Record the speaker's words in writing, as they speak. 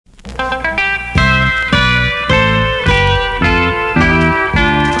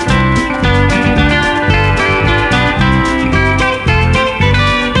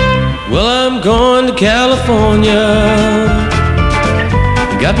California.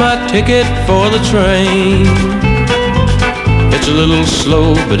 Got my ticket for the train. It's a little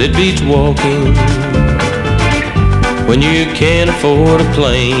slow, but it beats walking when you can't afford a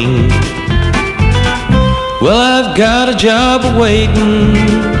plane. Well, I've got a job waiting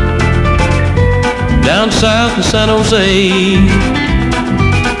down south in San Jose,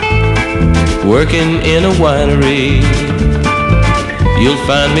 working in a winery. You'll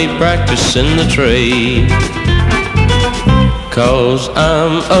find me practicing the trade, 'cause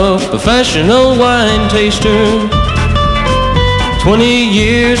I'm a professional wine taster, 20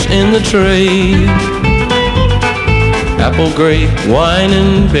 years in the trade. Apple, grape, wine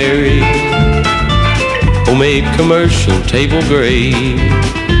and berry, homemade commercial table grade.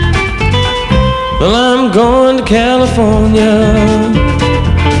 Well, I'm going to California.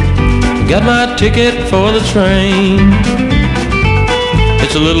 Got my ticket for the train.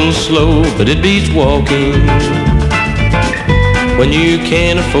 It's a little slow, but it beats walking when you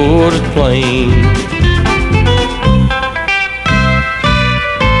can't afford a plane.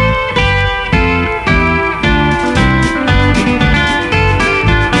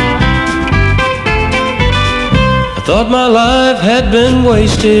 I thought my life had been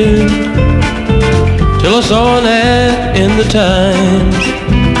wasted till I saw an ad in the Times.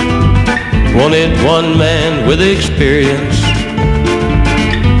 Wanted one man with experience,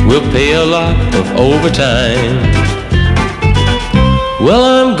 will pay a lot of overtime. Well,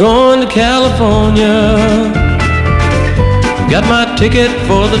 I'm going to California. Got my ticket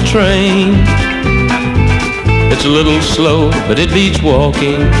for the train. It's a little slow, but it beats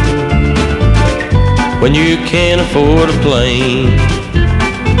walking when you can't afford a plane.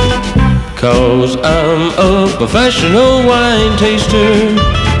 'Cause I'm a professional wine taster,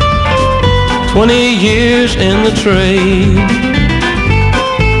 20 years in the trade.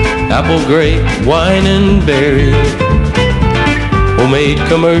 Apple, grape, wine and berry, homemade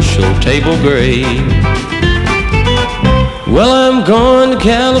commercial table grade. Well, I'm going to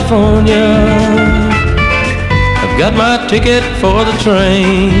California. I've got my ticket for the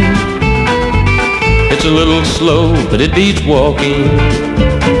train. It's a little slow, but it beats walking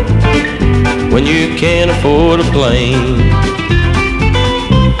when you can't afford a plane.